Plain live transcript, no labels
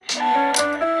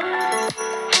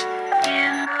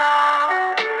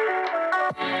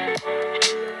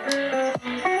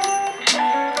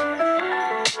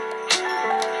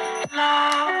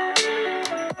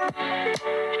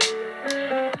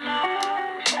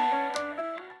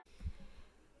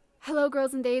Hello,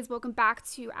 girls and days. Welcome back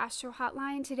to Astro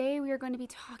Hotline. Today we are going to be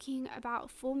talking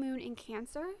about full moon in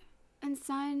Cancer and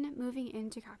Sun moving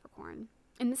into Capricorn.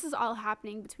 And this is all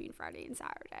happening between Friday and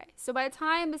Saturday. So by the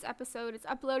time this episode is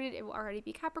uploaded, it will already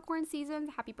be Capricorn season.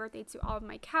 Happy birthday to all of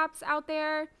my Caps out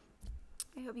there.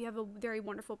 I hope you have a very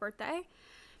wonderful birthday.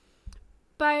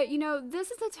 But, this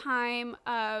is the time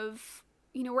of,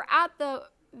 we're at the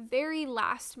very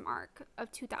last mark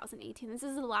of 2018. This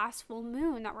is the last full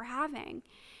moon that we're having.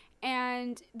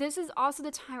 And this is also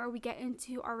the time where we get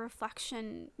into our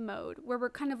reflection mode, where we're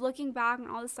kind of looking back on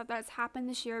all the stuff that's happened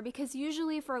this year, because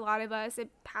usually for a lot of us, it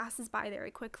passes by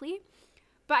very quickly.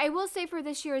 But I will say for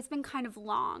this year, it's been kind of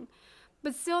long.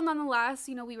 But still, nonetheless,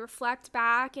 we reflect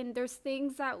back, and there's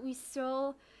things that we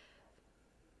still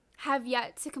have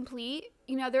yet to complete.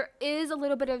 There is a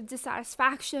little bit of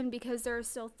dissatisfaction because there are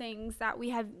still things that we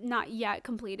have not yet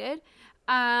completed.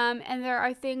 And there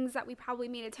are things that we probably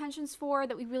made attentions for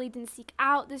that we really didn't seek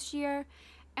out this year.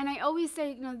 And I always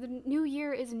say, the new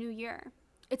year is a new year.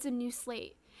 It's a new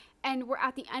slate. And we're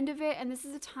at the end of it, and this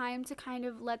is a time to kind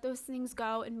of let those things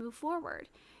go and move forward.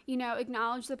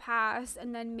 Acknowledge the past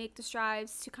and then make the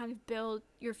strides to kind of build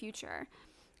your future.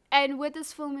 And with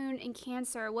this full moon in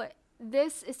Cancer, what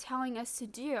this is telling us to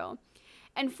do,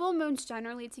 and full moons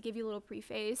generally, to give you a little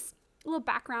preface, a little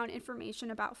background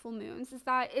information about full moons, is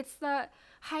that it's the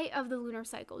height of the lunar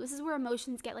cycle. This is where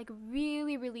emotions get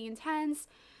really, really intense.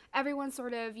 Everyone's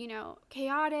sort of,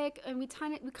 chaotic, and we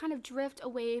kind of drift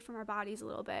away from our bodies a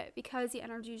little bit because the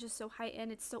energy is just so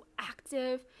heightened. It's so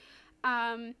active.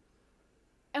 And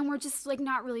we're just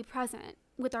not really present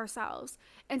with ourselves.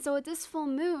 And so with this full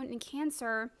moon in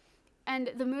Cancer,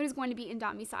 and the moon is going to be in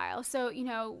domicile. So,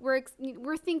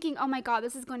 we're thinking, oh my God,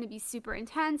 this is going to be super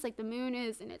intense. The moon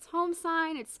is in its home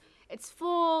sign. It's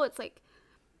full. It's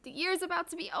the year's about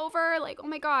to be over. Oh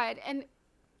my God. And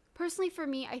personally for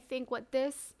me, I think what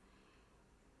this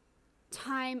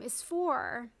time is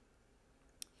for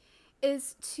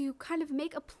is to kind of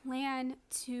make a plan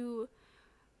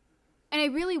and a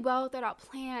really well thought out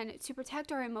plan to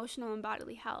protect our emotional and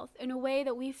bodily health in a way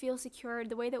that we feel secured,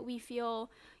 the way that we feel,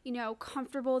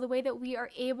 comfortable, the way that we are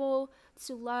able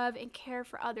to love and care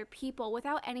for other people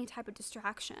without any type of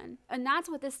distraction. And that's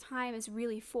what this time is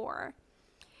really for.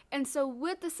 And so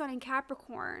with the Sun in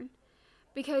Capricorn,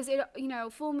 because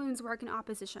full moons work in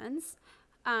oppositions,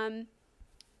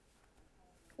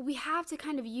 we have to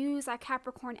kind of use that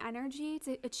Capricorn energy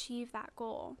to achieve that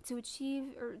goal, to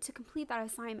achieve or to complete that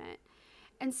assignment.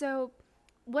 And so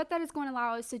what that is going to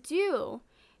allow us to do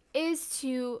is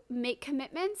to make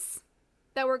commitments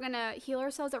that we're going to heal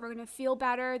ourselves, that we're going to feel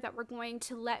better, that we're going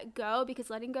to let go,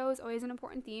 because letting go is always an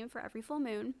important theme for every full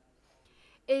moon,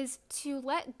 is to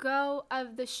let go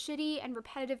of the shitty and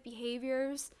repetitive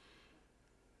behaviors,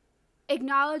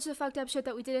 acknowledge the fucked up shit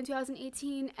that we did in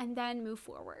 2018, and then move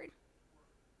forward.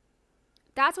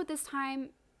 That's what this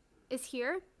time is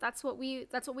here. That's what we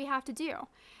have to do.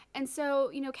 And so,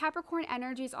 Capricorn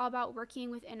energy is all about working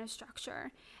within a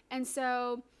structure. And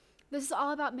so this is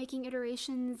all about making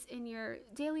iterations in your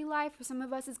daily life. For some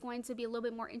of us, it's going to be a little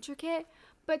bit more intricate,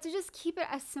 but to just keep it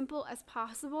as simple as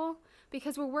possible,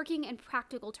 because we're working in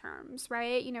practical terms,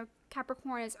 right?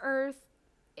 Capricorn is earth.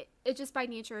 It just by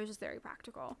nature is just very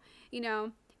practical,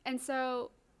 And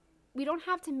so we don't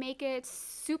have to make it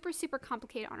super, super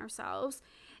complicated on ourselves.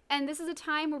 And this is a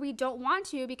time where we don't want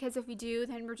to, because if we do,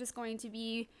 then we're just going to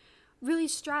be really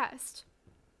stressed.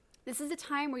 This is a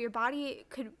time where your body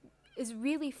is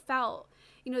really felt.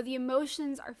 The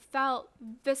emotions are felt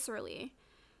viscerally.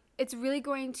 It's really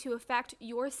going to affect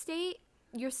your state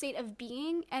of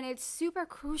being, and it's super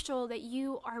crucial that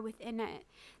you are within it,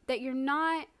 that you're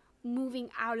not moving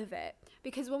out of it.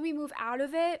 Because when we move out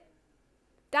of it,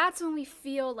 that's when we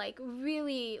feel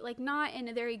really not in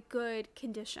a very good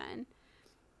condition.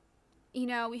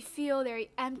 We feel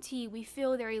very empty, we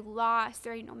feel very lost,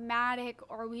 very nomadic,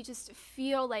 or we just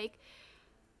feel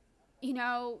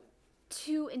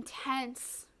too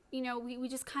intense. We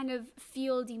just kind of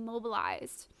feel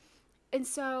demobilized. And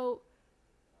so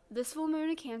this full moon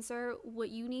in Cancer, what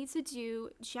you need to do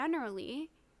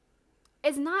generally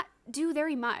is not do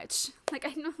very much.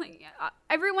 I know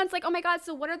everyone's oh my God,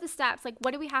 so what are the steps?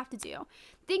 What do we have to do?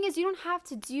 Thing is, you don't have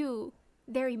to do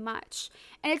very much.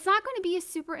 And it's not going to be a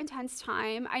super intense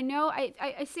time. I know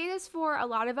I say this for a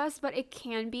lot of us, but it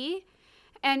can be.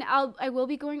 And I will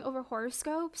be going over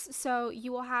horoscopes, so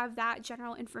you will have that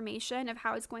general information of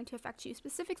how it's going to affect you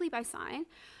specifically by sign.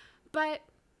 But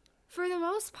for the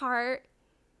most part,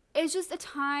 it's just a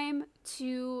time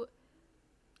to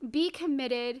be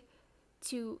committed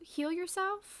to heal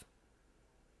yourself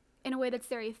in a way that's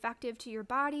very effective to your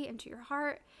body and to your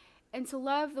heart, and to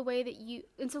love the way that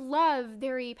and to love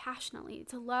very passionately,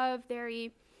 to love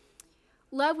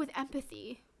with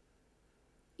empathy.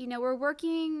 We're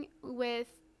working with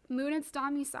Moon its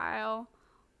domicile.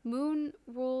 Moon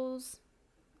rules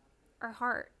our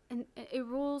heart, and it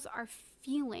rules our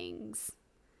feelings.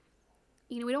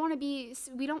 We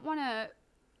don't want to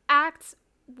act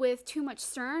with too much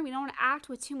stern. We don't want to act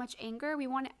with too much anger. We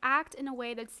want to act in a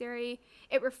way that's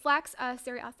it reflects us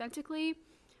very authentically,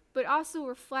 but also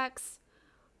reflects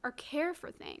our care for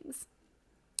things.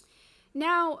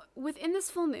 Now, within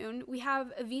this full moon, we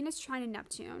have a Venus trine in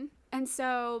Neptune. And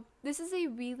so this is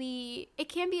it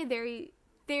can be a very,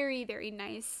 very, very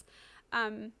nice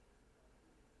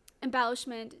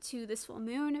embellishment to this full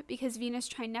moon, because Venus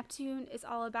trine Neptune is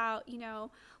all about,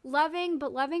 loving,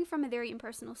 but loving from a very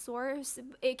impersonal source.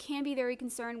 It can be very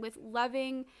concerned with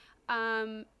loving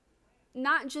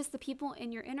not just the people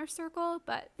in your inner circle,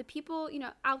 but the people,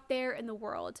 out there in the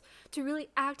world, to really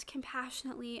act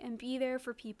compassionately and be there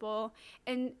for people,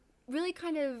 and really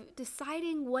kind of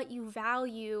deciding what you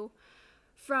value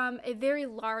from a very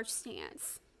large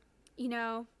stance.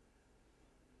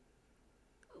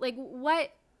 Like,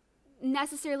 what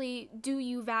necessarily do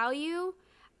you value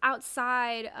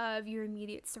outside of your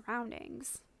immediate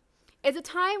surroundings? It's a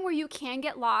time where you can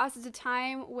get lost. It's a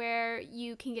time where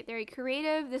you can get very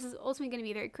creative. This is ultimately going to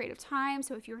be a very creative time.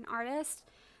 So if you're an artist,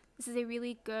 this is a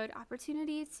really good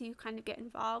opportunity to kind of get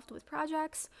involved with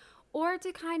projects, or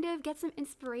to kind of get some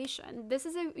inspiration. This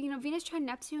is Venus trine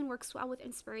Neptune works well with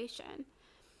inspiration.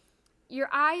 Your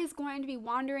eye is going to be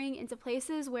wandering into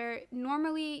places where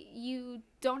normally you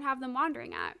don't have them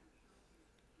wandering at.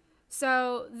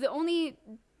 So the only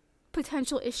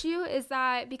potential issue is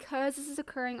that because this is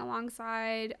occurring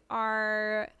alongside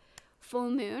our full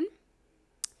moon,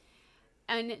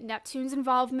 and Neptune's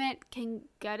involvement can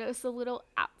get us a little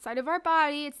outside of our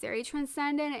body. It's very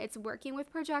transcendent. It's working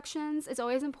with projections. It's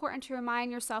always important to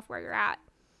remind yourself where you're at,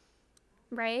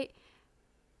 right?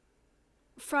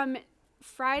 From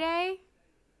Friday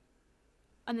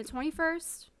on the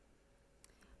 21st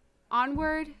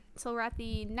onward till we're at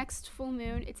the next full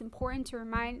moon, it's important to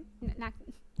remind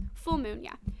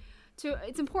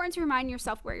it's important to remind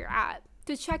yourself where you're at,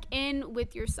 to check in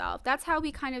with yourself. That's how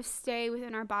we kind of stay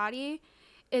within our body,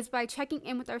 is by checking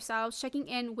in with ourselves, checking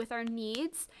in with our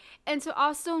needs, and to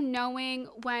also knowing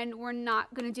when we're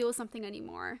not going to deal with something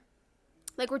anymore.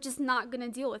 Like, we're just not going to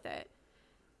deal with it.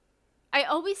 I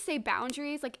always say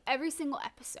boundaries, like, every single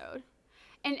episode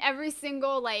and every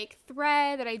single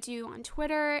thread that I do on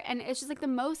Twitter, and it's just the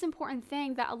most important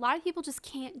thing that a lot of people just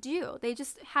can't do. They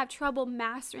just have trouble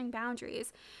mastering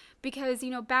boundaries, because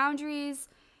boundaries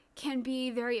can be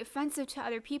very offensive to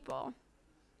other people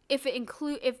if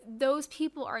those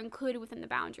people are included within the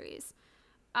boundaries.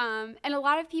 And a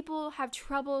lot of people have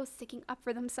trouble sticking up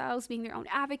for themselves, being their own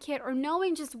advocate, or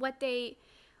knowing just what they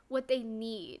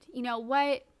need,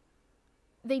 what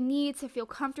they need to feel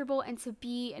comfortable and to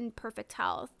be in perfect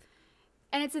health.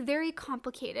 And it's a very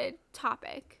complicated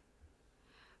topic.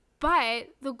 But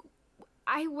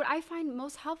what I find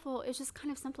most helpful is just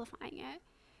kind of simplifying it.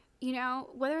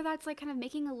 Whether that's kind of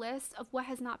making a list of what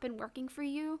has not been working for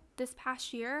you this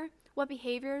past year, what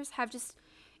behaviors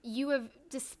you have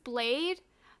displayed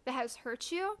that has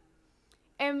hurt you.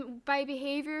 And by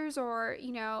behaviors or,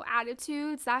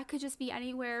 attitudes, that could just be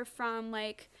anywhere from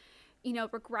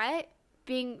regret,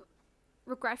 being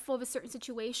regretful of a certain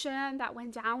situation that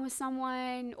went down with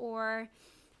someone, I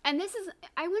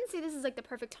wouldn't say this is the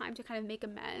perfect time to kind of make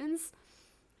amends.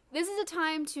 This is a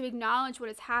time to acknowledge what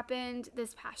has happened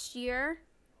this past year,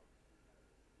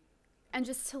 and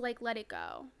just to let it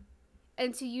go,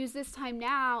 and to use this time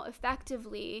now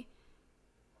effectively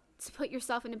to put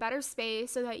yourself in a better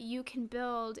space so that you can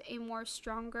build a more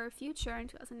stronger future in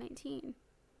 2019.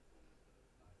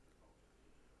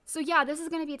 So yeah, this is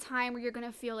going to be a time where you're going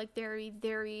to feel very,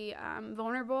 very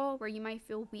vulnerable, where you might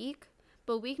feel weak.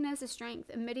 But weakness is strength.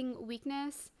 Admitting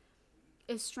weakness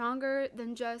is stronger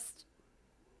than just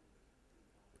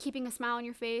keeping a smile on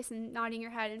your face and nodding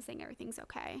your head and saying everything's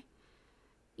okay.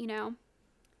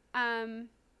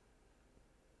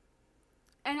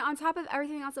 And on top of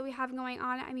everything else that we have going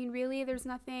on, really, there's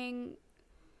nothing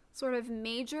sort of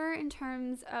major in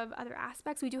terms of other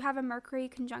aspects. We do have a Mercury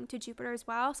conjunct to Jupiter as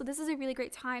well. So this is a really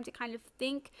great time to kind of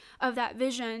think of that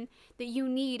vision that you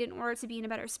need in order to be in a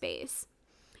better space.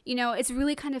 It's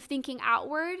really kind of thinking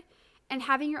outward and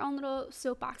having your own little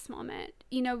soapbox moment,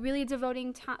 really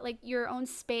devoting time, your own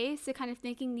space to kind of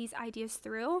thinking these ideas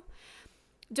through.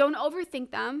 Don't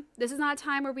overthink them. This is not a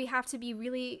time where we have to be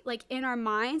really in our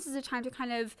minds. This is a time to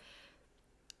kind of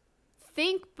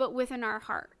think, but within our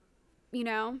heart.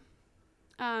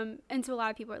 And so a lot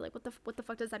of people are like, what the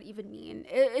fuck does that even mean?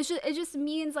 It just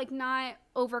means like not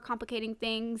overcomplicating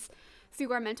things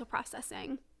through our mental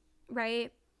processing,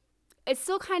 right? It's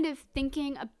still kind of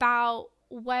thinking about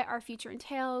what our future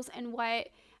entails and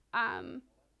what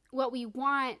we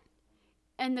want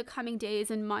in the coming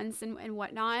days and months and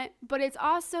whatnot. But it's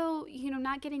also,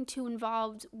 not getting too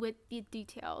involved with the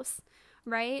details,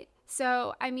 right?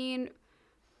 So, I mean,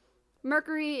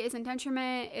 Mercury is in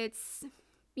detriment. It's,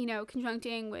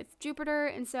 conjuncting with Jupiter.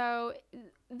 And so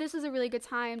this is a really good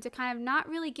time to kind of not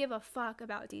really give a fuck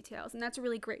about details. And that's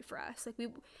really great for us. Like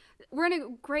we're in a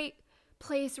great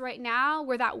place right now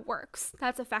where that works.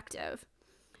 That's effective.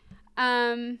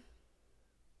 And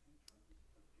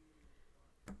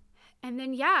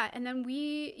then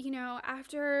we,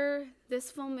 after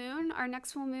this full moon, our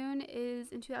next full moon is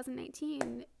in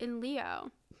 2019 in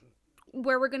Leo,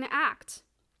 where we're going to act.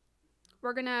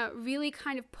 We're going to really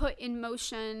kind of put in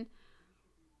motion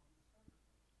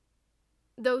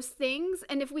those things.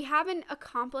 And if we haven't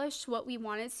accomplished what we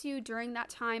wanted to during that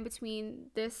time between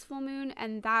this full moon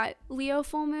and that Leo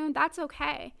full moon, that's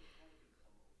okay.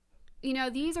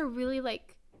 These are really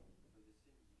like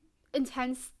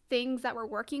intense things that we're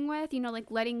working with, like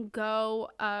letting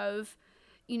go of,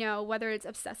 whether it's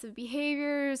obsessive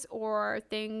behaviors or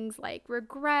things like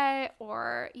regret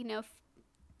or,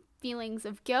 feelings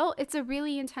of guilt. It's a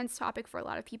really intense topic for a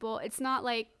lot of people. It's not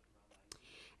going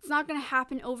to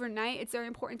happen overnight. It's very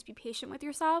important to be patient with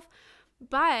yourself.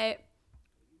 But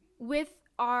with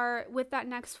that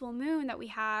next full moon that we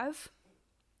have,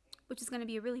 which is going to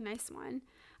be a really nice one,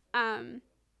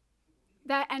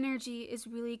 that energy is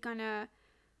really going to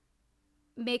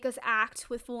make us act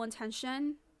with full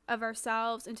intention of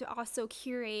ourselves and to also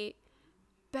curate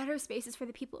better spaces for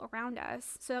the people around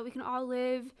us so that we can all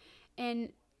live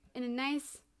in a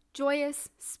nice, joyous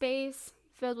space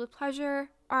filled with pleasure,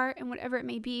 art, and whatever it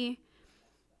may be.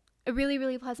 A really,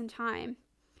 really pleasant time.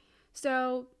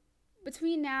 So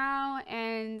between now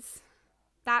and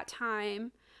that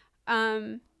time,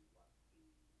 the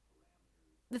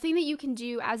thing that you can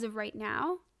do as of right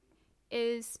now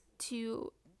is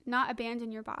to not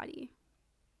abandon your body.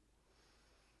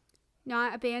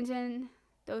 Not abandon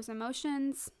those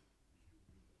emotions,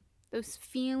 those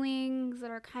feelings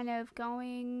that are kind of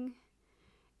going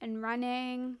and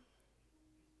running.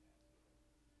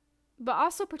 But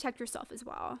also protect yourself as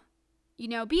well.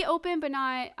 Be open, but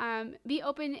not, be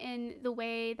open in the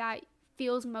way that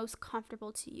feels most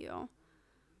comfortable to you.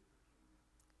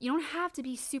 You don't have to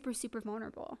be super, super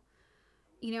vulnerable.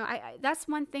 That's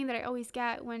one thing that I always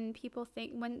get when people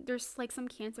think, when there's like some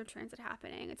Cancer transit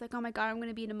happening. It's like, oh my God, I'm going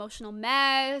to be an emotional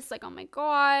mess. Like, oh my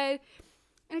God.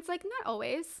 And it's like, not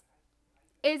always.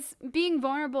 It's being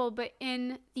vulnerable, but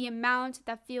in the amount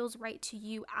that feels right to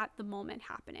you at the moment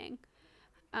happening.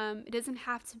 It doesn't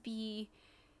have to be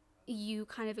you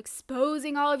kind of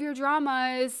exposing all of your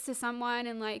dramas to someone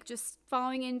and like just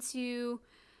falling into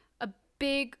a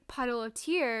big puddle of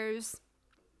tears.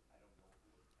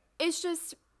 It's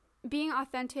just being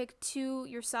authentic to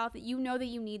yourself, that you know that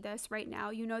you need this right now.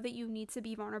 You know that you need to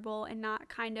be vulnerable and not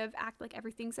kind of act like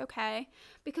everything's okay,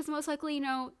 because most likely,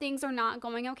 things are not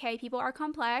going okay. People are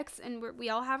complex and we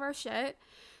all have our shit.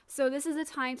 So this is a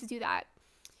time to do that.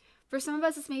 For some of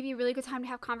us, it's maybe a really good time to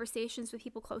have conversations with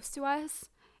people close to us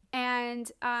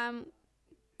and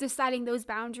deciding those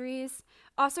boundaries.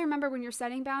 Also, remember, when you're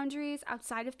setting boundaries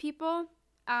outside of people,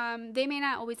 they may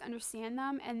not always understand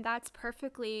them, and that's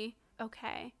perfectly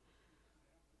okay.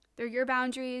 They're your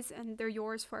boundaries and they're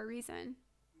yours for a reason.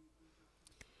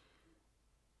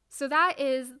 So that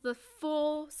is the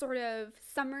full sort of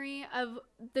summary of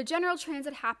the general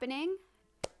transit happening.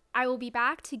 I will be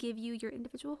back to give you your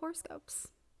individual horoscopes.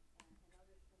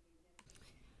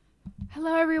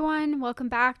 Hello everyone, welcome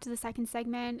back to the second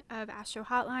segment of Astro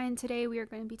Hotline. Today we are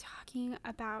going to be talking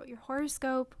about your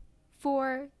horoscope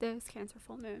for this Cancer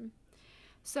full moon.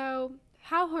 So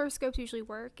how horoscopes usually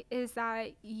work is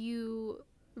that you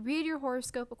read your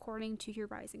horoscope according to your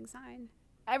rising sign.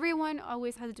 Everyone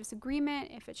always has a disagreement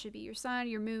if it should be your sun,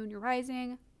 your moon, your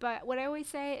rising, but what I always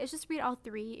say is just read all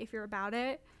three if you're about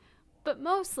it. But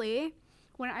mostly,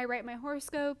 when I write my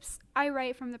horoscopes, I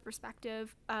write from the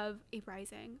perspective of a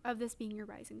rising, of this being your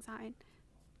rising sign.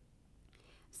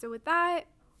 So with that,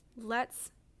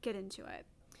 let's get into it.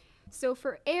 So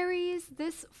for Aries,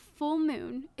 this full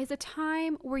moon is a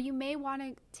time where you may want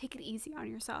to take it easy on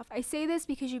yourself. I say this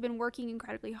because you've been working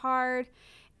incredibly hard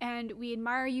and we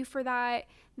admire you for that.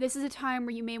 This is a time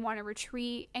where you may want to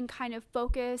retreat and kind of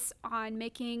focus on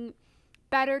making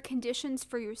better conditions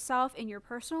for yourself in your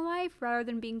personal life rather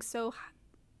than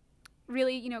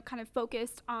really, kind of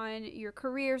focused on your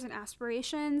careers and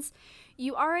aspirations,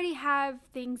 you already have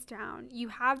things down. You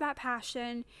have that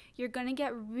passion. You're going to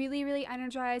get really, really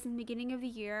energized in the beginning of the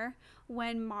year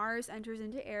when Mars enters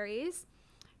into Aries.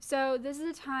 So this is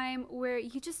a time where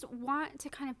you just want to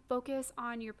kind of focus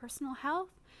on your personal health,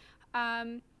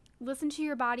 listen to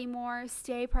your body more,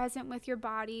 stay present with your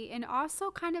body, and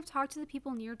also kind of talk to the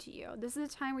people near to you. This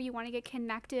is a time where you want to get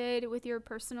connected with your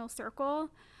personal circle.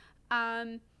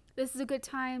 This is a good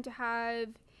time to have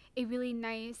a really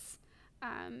nice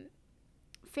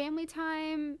family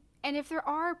time. And if there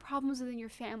are problems within your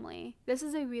family, this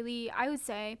is a really, I would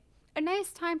say, a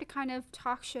nice time to kind of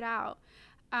talk shit out.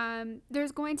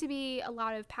 There's going to be a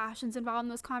lot of passions involved in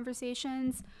those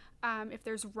conversations. If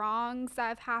there's wrongs that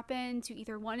have happened to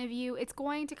either one of you, it's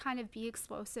going to kind of be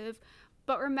explosive.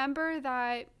 But remember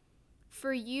that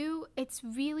for you, it's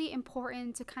really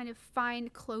important to kind of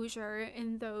find closure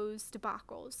in those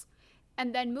debacles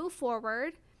and then move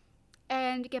forward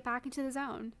and get back into the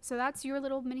zone. So that's your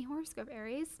little mini horoscope,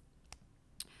 Aries.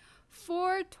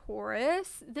 For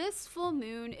Taurus, this full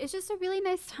moon is just a really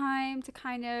nice time to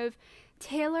kind of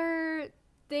tailor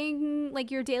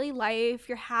like your daily life,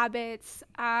 your habits,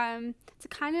 to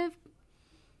kind of,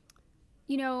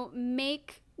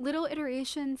 make little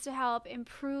iterations to help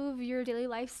improve your daily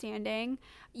life standing.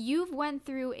 You've went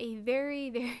through a very,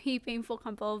 very painful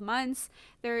couple of months.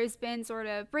 There's been sort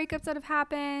of breakups that have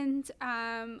happened,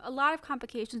 a lot of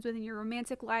complications within your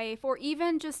romantic life, or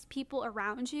even just people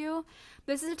around you.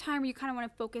 This is a time where you kind of want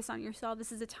to focus on yourself.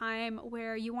 This is a time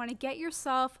where you want to get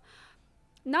yourself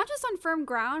not just on firm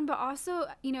ground, but also,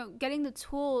 getting the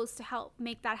tools to help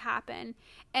make that happen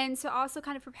and to also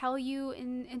kind of propel you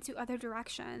into other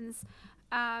directions.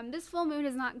 This full moon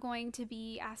is not going to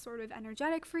be as sort of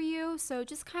energetic for you, so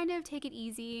just kind of take it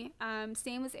easy.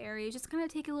 Same with Aries, just kind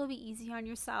of take it a little bit easy on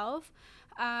yourself.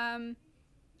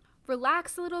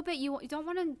 Relax a little bit. You don't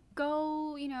want to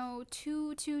go,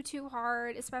 too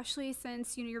hard, especially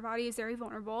since, your body is very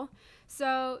vulnerable.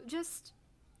 So just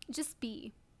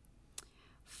be.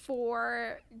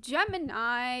 For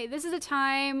Gemini, this is a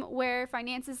time where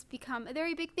finances become a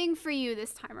very big thing for you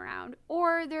this time around.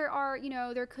 Or there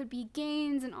could be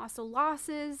gains and also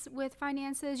losses with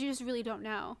finances. You just really don't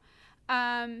know.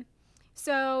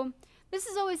 So this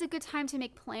is always a good time to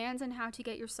make plans on how to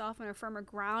get yourself on a firmer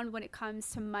ground when it comes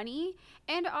to money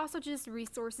and also just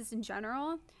resources in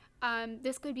general.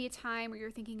 This could be a time where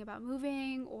you're thinking about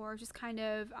moving or just kind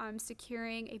of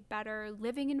securing a better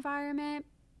living environment.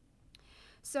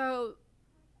 So,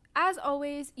 as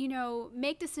always,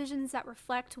 make decisions that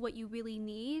reflect what you really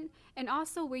need and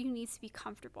also where you need to be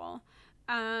comfortable.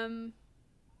 So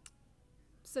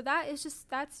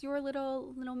that's your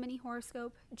little mini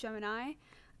horoscope, Gemini.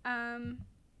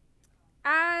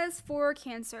 As for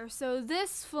Cancer, so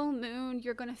this full moon,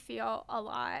 you're going to feel a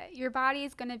lot. Your body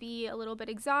is going to be a little bit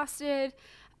exhausted.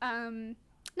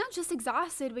 Not just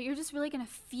exhausted, but you're just really going to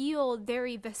feel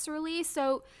very viscerally.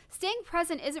 So staying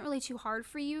present isn't really too hard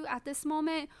for you at this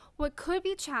moment. What could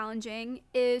be challenging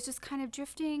is just kind of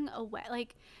drifting away,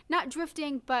 like not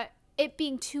drifting, but it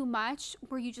being too much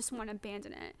where you just want to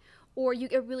abandon it, or you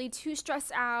get really too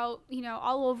stressed out,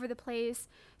 all over the place.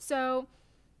 So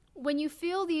when you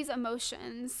feel these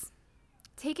emotions,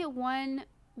 take it one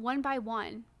by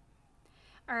one.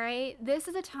 All right. This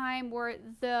is a time where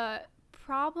the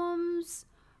problems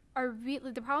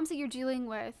that you're dealing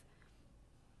with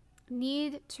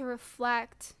need to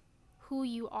reflect who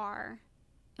you are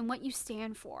and what you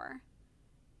stand for.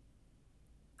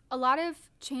 A lot of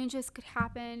changes could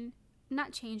happen,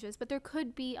 not changes, but there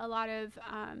could be a lot of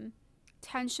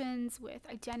tensions with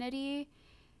identity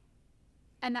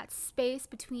and that space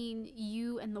between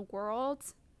you and the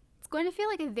world. It's going to feel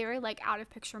like a very out of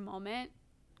picture moment,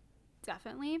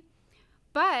 definitely.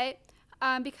 But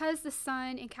because the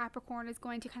sun in Capricorn is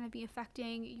going to kind of be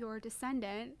affecting your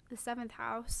descendant, the 7th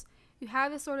house, you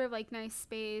have this sort of nice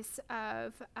space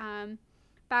of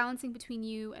balancing between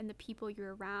you and the people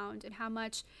you're around and how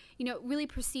much, really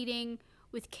proceeding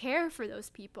with care for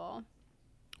those people,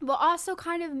 but also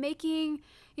kind of making,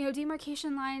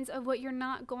 demarcation lines of what you're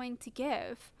not going to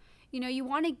give. You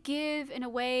want to give in a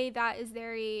way that is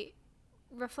very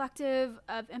reflective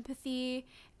of empathy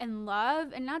and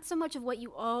love and not so much of what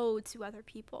you owe to other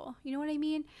people. You know what I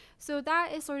mean? So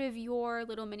that is sort of your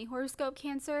little mini horoscope,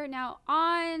 Cancer. Now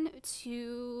on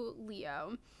to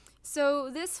Leo. So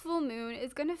this full moon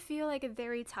is going to feel like a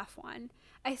very tough one.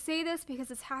 I say this because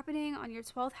it's happening on your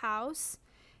 12th house,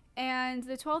 and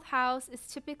the 12th house is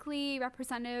typically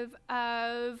representative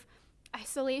of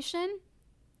isolation,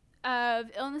 of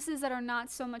illnesses that are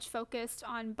not so much focused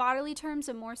on bodily terms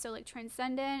and more so like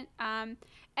transcendent. And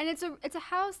it's a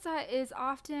house that is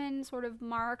often sort of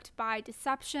marked by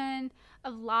deception,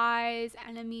 of lies,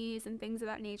 enemies, and things of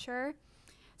that nature.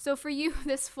 So for you,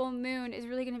 this full moon is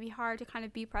really going to be hard to kind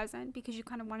of be present because you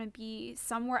kind of want to be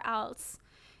somewhere else.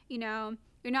 You know,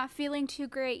 you're not feeling too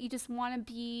great. You just want to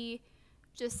be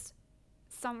just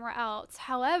somewhere else.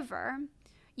 However,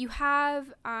 you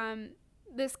have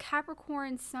this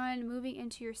Capricorn sun moving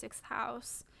into your 6th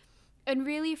house. And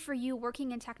really, for you,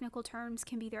 working in technical terms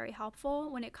can be very helpful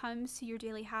when it comes to your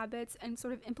daily habits and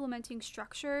sort of implementing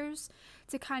structures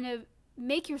to kind of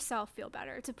make yourself feel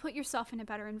better, to put yourself in a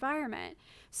better environment.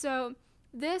 So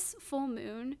this full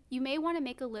moon, you may want to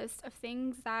make a list of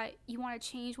things that you want to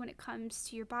change when it comes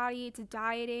to your body, to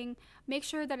dieting. Make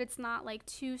sure that it's not like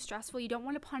too stressful. You don't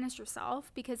want to punish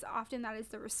yourself because often that is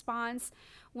the response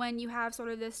when you have sort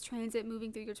of this transit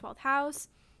moving through your 12th house.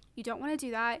 You don't want to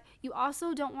do that. You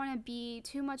also don't want to be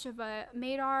too much of a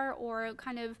Madar or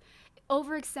kind of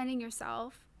overextending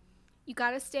yourself. You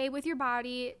got to stay with your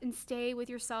body and stay with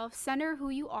yourself. Center who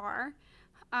you are.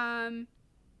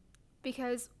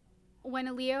 Because when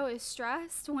a Leo is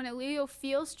stressed, when a Leo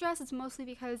feels stressed, it's mostly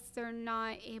because they're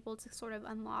not able to sort of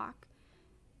unlock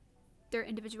their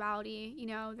individuality, you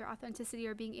know, their authenticity,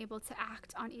 or being able to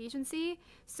act on agency.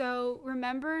 So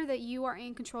remember that you are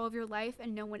in control of your life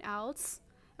and no one else,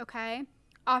 okay?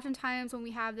 Oftentimes when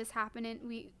we have this happen,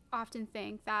 we often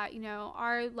think that, you know,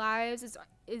 our lives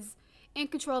is in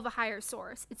control of a higher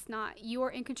source. It's not. You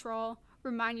are in control.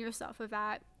 Remind yourself of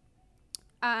that.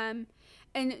 And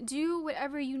do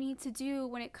whatever you need to do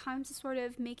when it comes to sort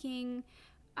of making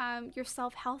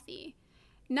yourself healthy,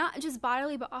 not just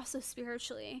bodily, but also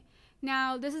spiritually.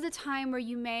 Now, this is a time where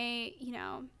you may, you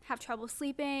know, have trouble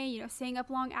sleeping, you know, staying up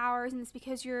long hours, and it's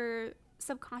because your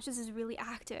subconscious is really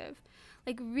active,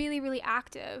 like really, really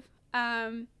active.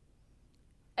 And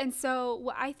so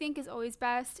what I think is always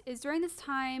best is during this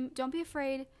time, don't be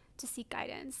afraid to seek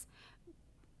guidance.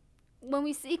 When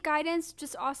we seek guidance,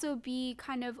 just also be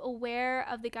kind of aware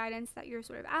of the guidance that you're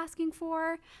sort of asking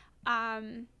for.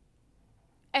 And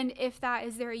if that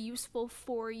is very useful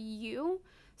for you.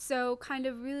 So kind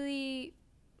of really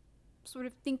sort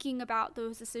of thinking about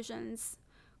those decisions,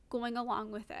 going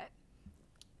along with it.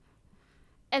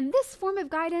 And this form of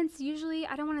guidance, usually,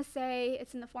 I don't want to say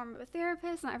it's in the form of a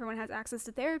therapist. Not everyone has access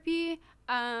to therapy,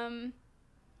 or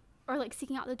like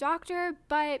seeking out the doctor,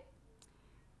 but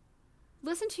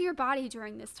listen to your body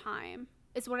during this time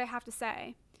is what I have to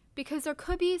say, because there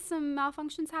could be some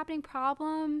malfunctions happening,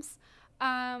 problems,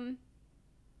 and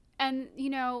you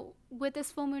know, with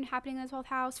this full moon happening in the 12th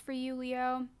house for you,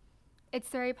 Leo, it's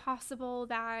very possible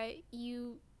that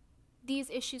these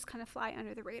issues kind of fly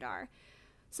under the radar.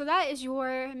 So that is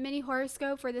your mini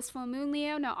horoscope for this full moon,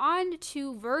 Leo. Now on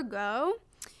to Virgo.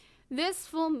 This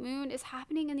full moon is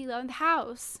happening in the 11th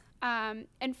house.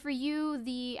 And for you,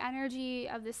 the energy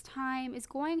of this time is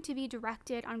going to be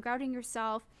directed on grounding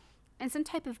yourself in some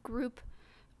type of group,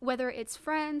 whether it's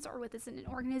friends or within an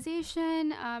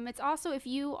organization. It's also, if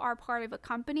you are part of a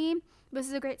company, this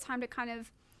is a great time to kind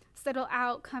of settle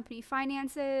out company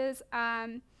finances,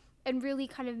 and really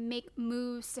kind of make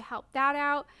moves to help that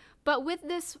out. But with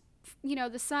this, you know,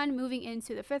 the sun moving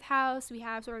into the 5th house, we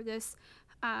have sort of this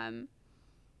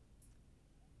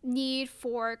need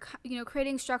for, you know,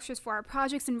 creating structures for our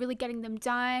projects and really getting them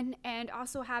done, and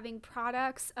also having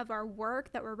products of our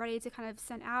work that we're ready to kind of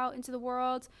send out into the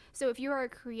world. So if you are a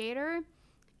creator,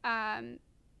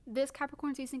 this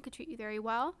Capricorn season could treat you very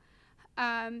well.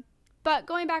 But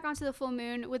going back onto the full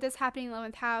moon, with this happening in the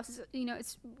 11th house, you know,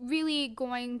 it's really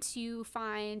going to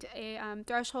find a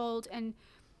threshold and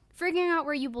figuring out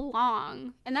where you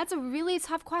belong. And that's a really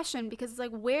tough question, because it's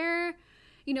like, where,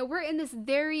 you know, we're in this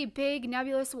very big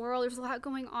nebulous world. There's a lot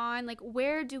going on. Like,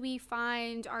 where do we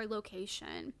find our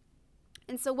location?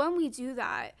 And so when we do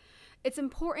that, it's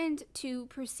important to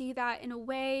perceive that in a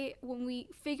way, when we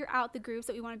figure out the groups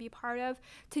that we want to be a part of,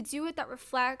 to do it that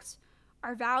reflect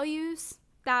our values,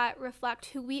 that reflect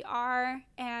who we are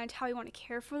and how we want to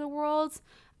care for the world,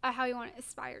 how we want to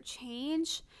inspire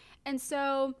change. And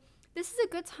so this is a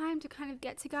good time to kind of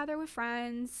get together with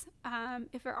friends.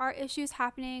 If there are issues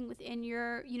happening within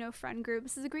your, you know, friend group,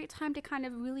 this is a great time to kind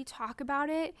of really talk about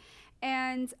it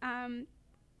and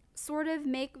sort of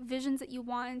make visions that you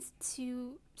want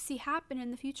to see happen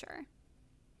in the future.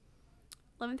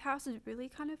 11th house is really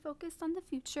kind of focused on the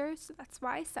future, so that's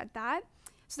why I said that.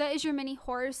 So that is your mini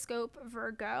horoscope,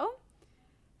 Virgo.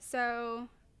 So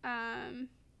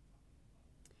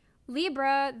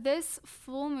Libra, this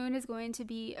full moon is going to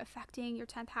be affecting your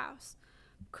 10th house.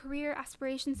 career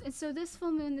aspirations. And so this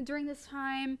full moon, during this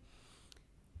time,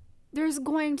 there's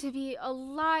going to be a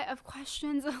lot of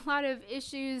questions, a lot of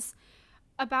issues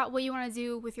about what you want to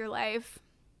do with your life.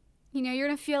 You know, you're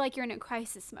going to feel like you're in a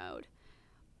crisis mode,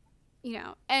 you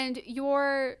know, and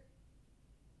your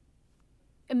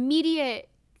immediate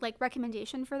like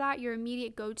recommendation for that, your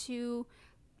immediate go-to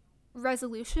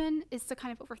resolution is to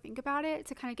kind of overthink about it,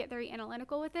 to kind of get very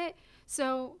analytical with it.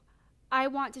 So I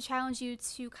want to challenge you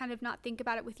to kind of not think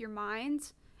about it with your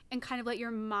mind and kind of let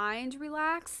your mind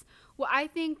relax. What I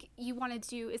think you want to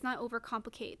do is not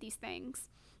overcomplicate these things.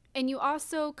 And you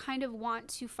also kind of want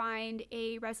to find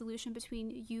a resolution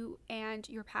between you and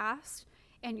your past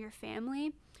and your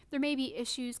family. There may be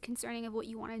issues concerning of what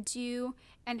you want to do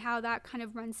and how that kind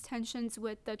of runs tensions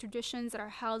with the traditions that are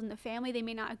held in the family. They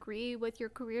may not agree with your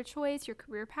career choice, your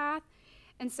career path.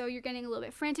 And so you're getting a little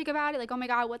bit frantic about it, like, oh my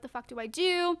God, what the fuck do I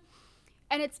do?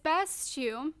 And it's best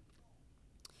to,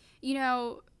 you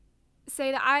know,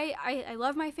 say that I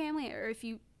love my family, or if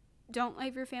you don't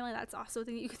love your family, that's also a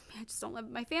thing that you can, I just don't love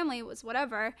my family, it was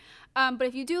whatever. But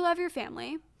if you do love your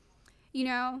family, you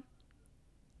know,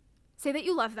 say that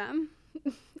you love them,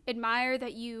 admire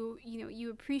that you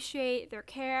appreciate their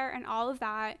care and all of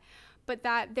that, but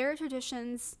that their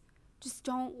traditions just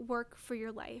don't work for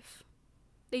your life.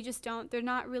 They just don't. They're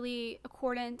not really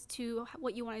accordant to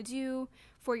what you want to do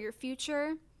for your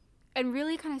future, and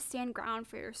really kind of stand ground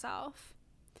for yourself.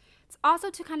 It's also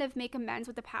to kind of make amends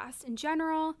with the past in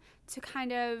general, to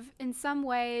kind of, in some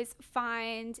ways,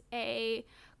 find a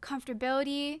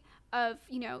comfortability of,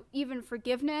 you know, even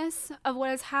forgiveness of what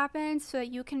has happened so that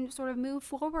you can sort of move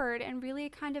forward and really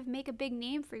kind of make a big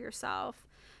name for yourself.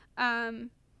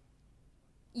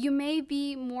 You may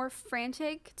be more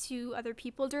frantic to other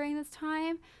people during this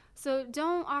time, so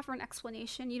don't offer an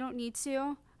explanation. You don't need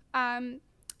to.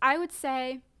 I would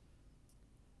say,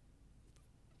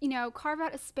 you know, carve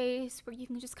out a space where you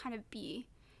can just kind of be,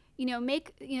 you know,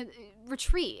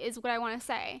 retreat is what I want to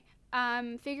say.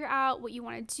 Figure out what you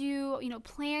want to do, you know,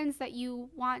 plans that you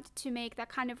want to make that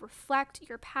kind of reflect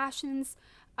your passions,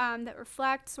 that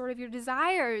reflect sort of your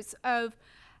desires of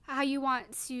how you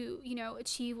want to, you know,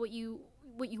 achieve what you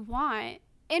want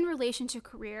in relation to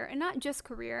career, and not just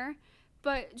career,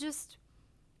 but just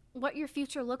what your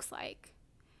future looks like.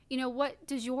 You know, what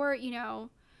does your, you know,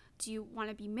 do you want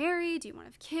to be married? Do you want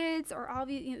to have kids? Or all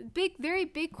these, you know, big, very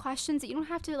big questions that you don't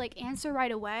have to like answer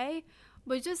right away,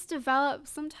 but just develop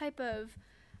some type of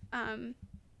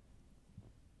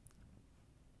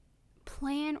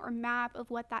plan or map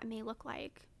of what that may look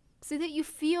like, so that you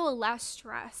feel less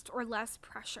stressed or less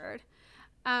pressured.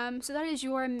 So that is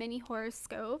your mini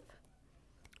horoscope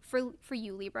for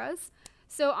you Libras.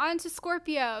 So on to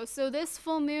Scorpio. So this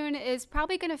full moon is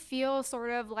probably going to feel sort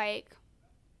of like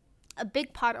a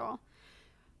big puddle.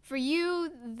 For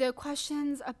you, the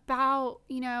questions about,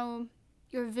 you know,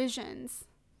 your visions,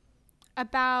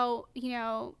 about, you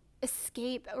know,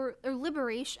 escape or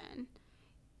liberation.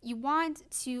 You want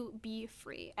to be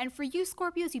free. And for you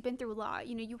Scorpios, you've been through a lot.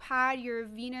 You know, you had your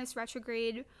Venus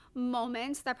retrograde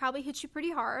moments that probably hit you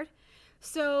pretty hard.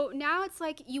 So now it's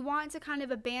like you want to kind of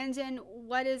abandon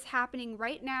what is happening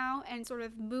right now and sort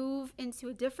of move into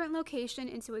a different location,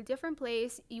 into a different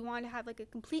place. You want to have like a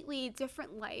completely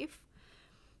different life.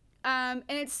 And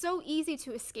it's so easy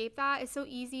to escape that. It's so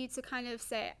easy to kind of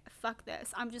say, fuck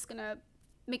this, I'm just going to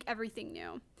make everything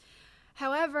new.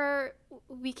 However,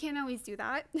 we can't always do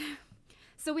that.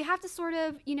 So we have to sort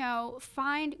of, you know,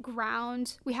 find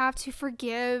ground. We have to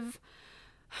forgive.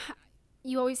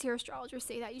 You always hear astrologers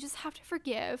say that. You just have to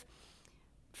forgive.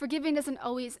 Forgiving doesn't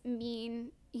always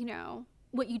mean, you know,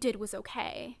 what you did was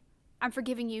okay. I'm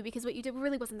forgiving you because what you did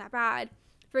really wasn't that bad.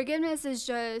 Forgiveness is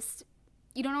just,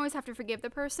 you don't always have to forgive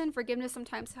the person. Forgiveness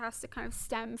sometimes has to kind of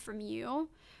stem from you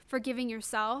forgiving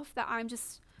yourself, that I'm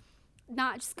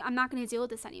not going to deal with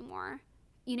this anymore,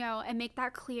 you know, and make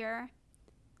that clear.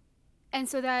 And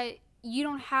so that you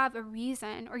don't have a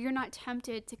reason, or you're not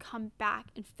tempted to come back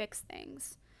and fix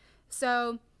things.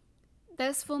 So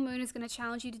this full moon is going to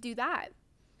challenge you to do that.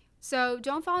 So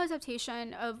don't follow the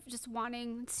temptation of just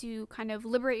wanting to kind of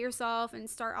liberate yourself and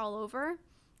start all over.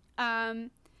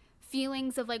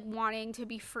 Feelings of like wanting to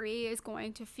be free is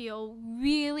going to feel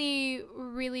really,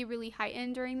 really, really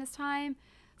heightened during this time.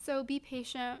 So be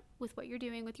patient with what you're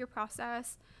doing with your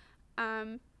process.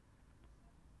 And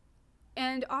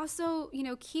also, you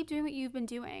know, keep doing what you've been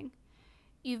doing.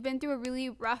 You've been through a really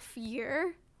rough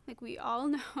year. Like we all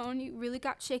know, you really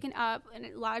got shaken up in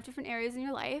a lot of different areas in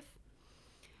your life.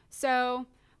 So,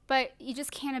 but you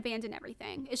just can't abandon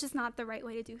everything. It's just not the right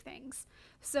way to do things.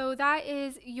 So that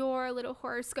is your little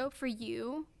horoscope for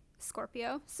you,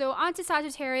 Scorpio. So on to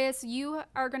Sagittarius, you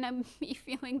are going to be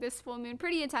feeling this full moon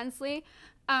pretty intensely.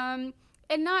 And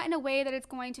not in a way that it's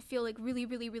going to feel like really,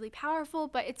 really, really powerful,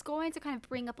 but it's going to kind of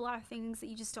bring up a lot of things that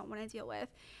you just don't want to deal with.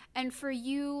 And for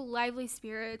you lively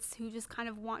spirits who just kind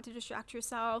of want to distract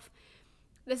yourself,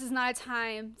 this is not a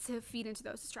time to feed into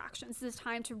those distractions. This is a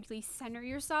time to really center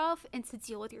yourself and to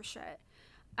deal with your shit.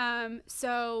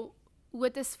 So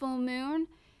with this full moon,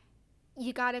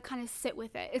 you got to kind of sit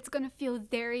with it. It's going to feel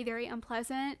very, very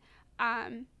unpleasant.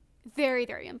 Very,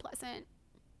 very unpleasant.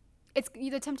 It's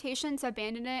the temptation to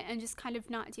abandon it and just kind of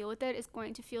not deal with it is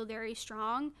going to feel very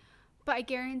strong. But I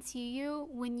guarantee you,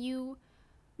 when you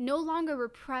no longer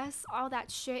repress all that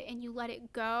shit and you let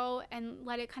it go and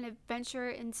let it kind of venture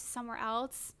into somewhere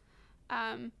else,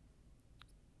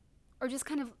 or just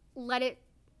kind of let it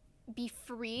be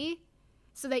free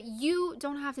so that you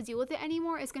don't have to deal with it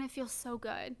anymore, it's going to feel so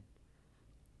good.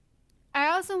 I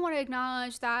also want to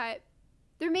acknowledge that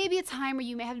there may be a time where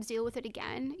you may have to deal with it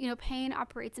again. You know, pain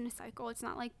operates in a cycle. It's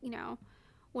not like, you know,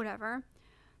 whatever.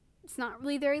 It's not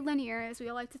really very linear as we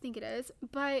all like to think it is.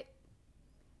 But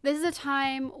this is a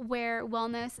time where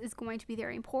wellness is going to be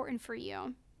very important for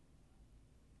you.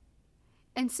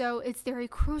 And so it's very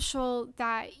crucial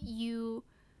that you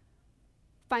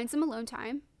find some alone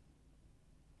time.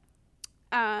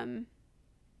 Kind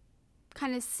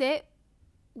of sit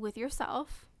with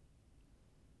yourself.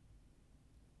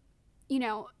 You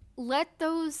know, let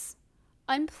those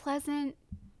unpleasant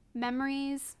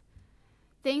memories,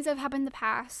 things that have happened in the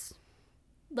past,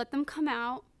 let them come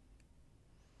out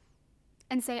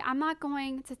and say, I'm not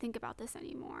going to think about this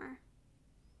anymore.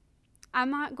 I'm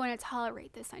not going to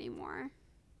tolerate this anymore.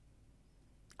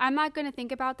 I'm not going to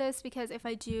think about this because if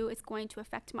I do, it's going to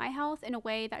affect my health in a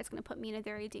way that is going to put me in a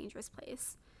very dangerous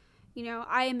place. You know,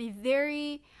 I'm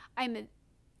very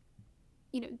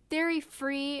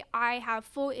free. I have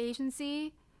full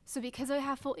agency. So because I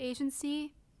have full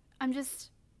agency, I'm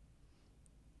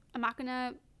not going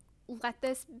to let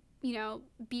this, you know,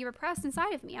 be repressed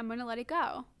inside of me. I'm going to let it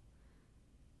go.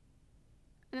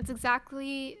 And that's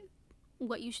exactly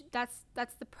what you should, that's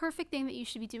the perfect thing that you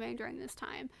should be doing during this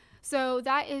time. So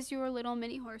that is your little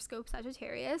mini horoscope,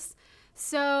 Sagittarius.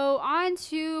 So on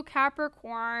to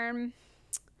Capricorn.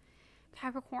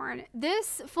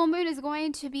 This full moon is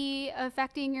going to be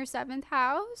affecting your 7th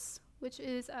house, which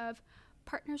is of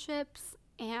partnerships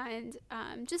and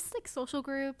just like social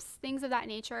groups, things of that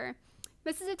nature.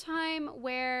 This is a time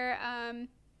where,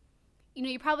 you know,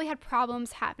 you probably had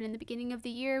problems happen in the beginning of the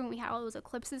year when we had all those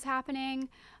eclipses happening,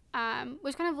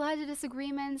 which kind of led to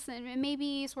disagreements and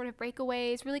maybe sort of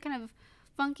breakaways, really kind of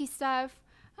funky stuff.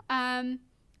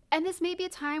 And this may be a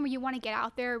time where you want to get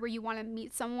out there, where you want to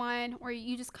meet someone, or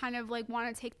you just kind of like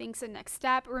want to take things to the next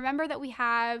step. Remember that we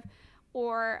have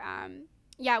sort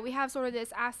of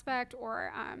this aspect,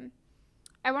 or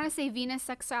I want to say Venus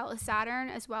sextile is Saturn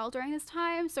as well during this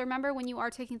time. So remember, when you are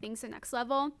taking things to the next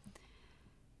level,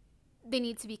 they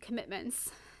need to be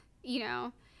commitments. You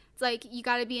know, it's like you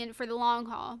got to be in for the long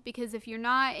haul, because if you're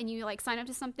not and you like sign up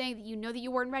to something that you know that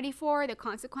you weren't ready for, the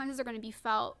consequences are going to be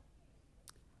felt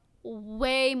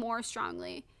way more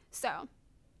strongly. So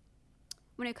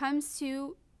when it comes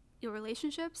to your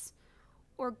relationships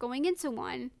or going into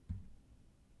one,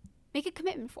 make a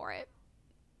commitment for it.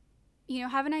 You know,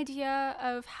 have an idea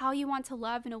of how you want to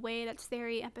love in a way that's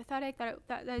very empathetic,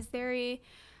 that is very,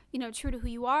 you know, true to who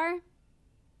you are.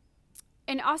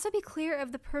 And also be clear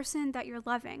of the person that you're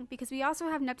loving, because we also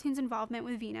have Neptune's involvement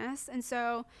with Venus. And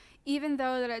so even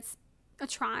though that it's a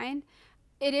trine,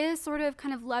 it is sort of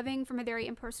kind of loving from a very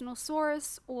impersonal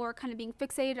source, or kind of being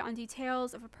fixated on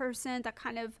details of a person that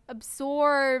kind of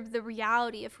absorb the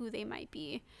reality of who they might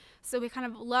be. So we kind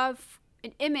of love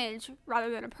an image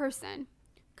rather than a person,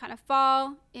 kind of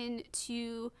fall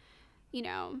into, you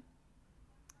know,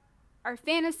 our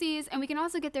fantasies, and we can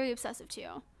also get very obsessive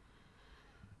too.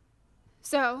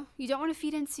 So you don't want to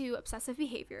feed into obsessive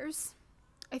behaviors.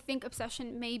 I think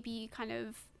obsession may be kind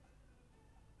of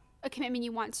a commitment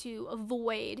you want to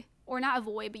avoid, or not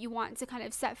avoid, but you want to kind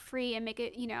of set free and make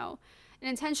it, you know, an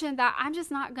intention that I'm just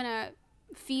not going to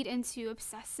feed into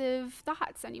obsessive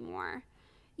thoughts anymore.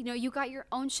 You know, you got your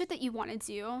own shit that you want to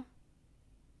do.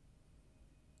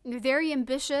 You're very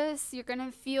ambitious. You're going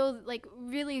to feel like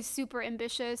really super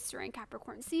ambitious during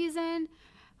Capricorn season,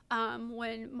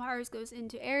 when Mars goes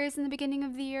into Aries in the beginning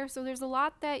of the year. So there's a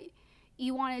lot that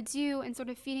you want to do, and sort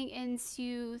of feeding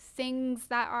into things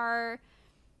that are,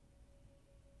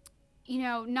 you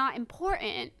know, not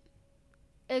important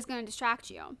is going to distract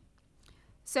you.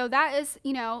 So that is,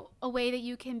 you know, a way that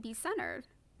you can be centered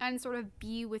and sort of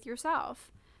be with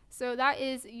yourself. So that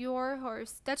is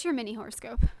that's your mini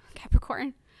horoscope,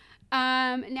 Capricorn.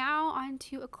 Now on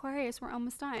to Aquarius. We're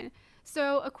almost done.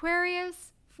 So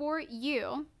Aquarius, for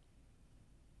you,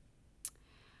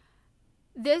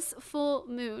 this full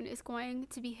moon is going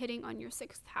to be hitting on your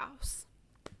 6th house.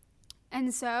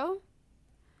 And so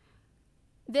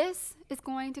this is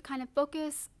going to kind of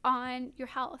focus on your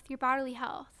health, your bodily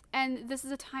health. And this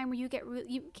is a time where you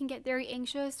can get very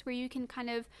anxious, where you can kind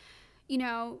of,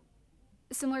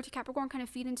 similar to Capricorn, kind of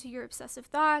feed into your obsessive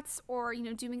thoughts, or,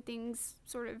 doing things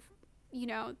sort of,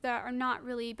 that are not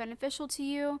really beneficial to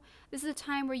you. This is a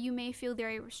time where you may feel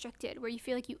very restricted, where you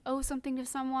feel like you owe something to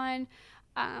someone,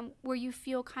 where you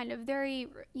feel kind of very,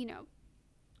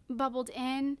 bubbled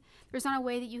in. There's not a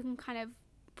way that you can kind of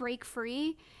break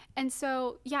free. And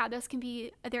so, yeah, this can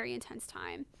be a very intense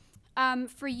time.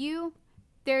 For you,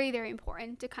 very, very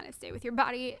important to kind of stay with your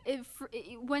body.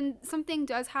 When something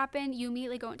does happen, you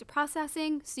immediately go into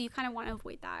processing, so you kind of want to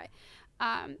avoid that.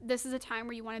 This is a time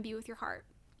where you want to be with your heart.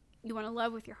 You want to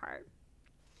love with your heart.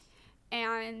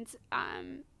 And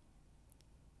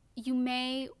you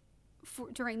may,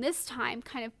 during this time,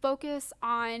 kind of focus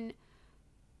on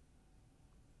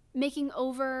making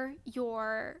over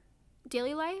your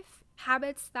daily life,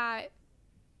 habits that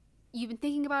you've been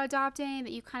thinking about adopting,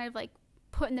 that you kind of like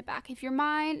put in the back of your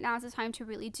mind. Now's the time to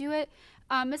really do it.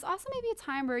 It's also maybe a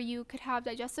time where you could have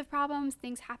digestive problems,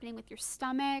 things happening with your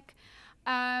stomach.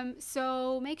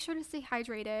 So make sure to stay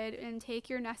hydrated and take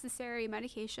your necessary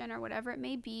medication or whatever it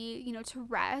may be, to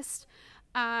rest.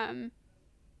 But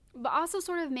also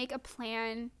sort of make a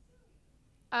plan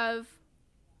of,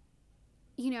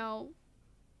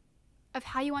 of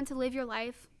how you want to live your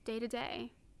life day to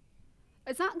day.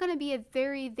 It's not going to be a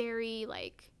very, very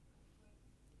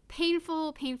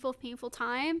painful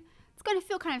time. It's going to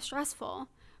feel kind of stressful,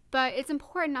 but it's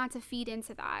important not to feed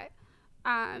into that.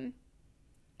 And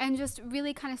just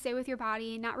really kind of stay with your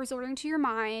body, not resorting to your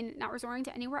mind, not resorting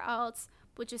to anywhere else,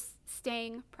 but just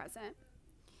staying present.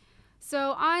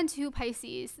 So on to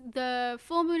Pisces. The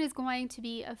full moon is going to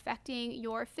be affecting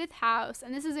your 5th house,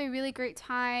 and this is a really great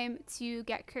time to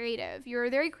get creative. You're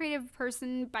a very creative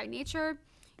person by nature.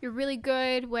 You're really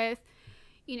good with,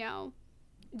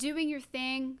 doing your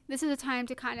thing. This is a time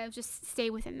to kind of just stay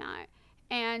within that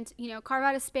and, carve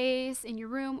out a space in your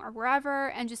room or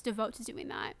wherever and just devote to doing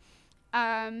that.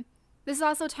 This is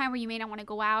also a time where you may not want to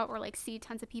go out or see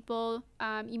tons of people.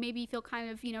 You maybe feel kind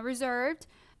of, reserved,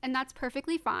 and that's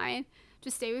perfectly fine.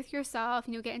 Just stay with yourself,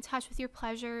 get in touch with your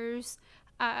pleasures,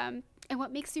 and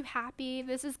what makes you happy.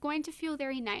 This is going to feel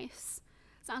very nice.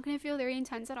 It's not going to feel very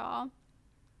intense at all.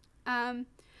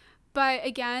 But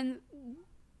again,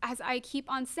 as I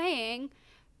keep on saying,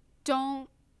 don't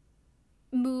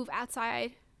move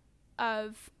outside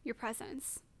of your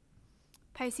presence.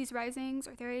 Pisces risings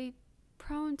are very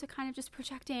prone to kind of just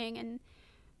projecting and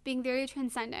being very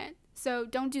transcendent. So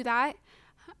don't do that.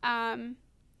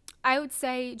 I would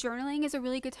say journaling is a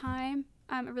really good time,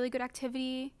 a really good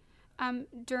activity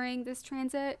during this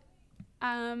transit.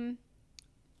 Doing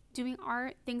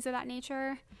art, things of that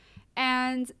nature.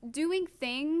 And doing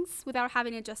things without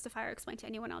having to justify or explain to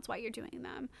anyone else why you're doing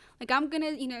them. I'm going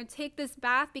to, take this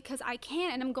bath because I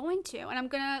can, and I'm going to. And I'm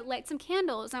going to light some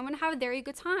candles. And I'm going to have a very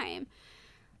good time.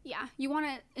 Yeah, you want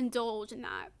to indulge in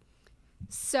that.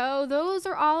 So those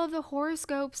are all of the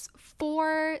horoscopes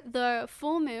for the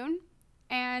full moon.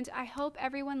 And I hope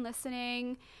everyone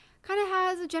listening kind of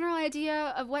has a general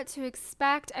idea of what to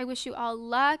expect. I wish you all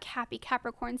luck. Happy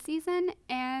Capricorn season.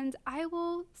 And I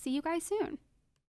will see you guys soon.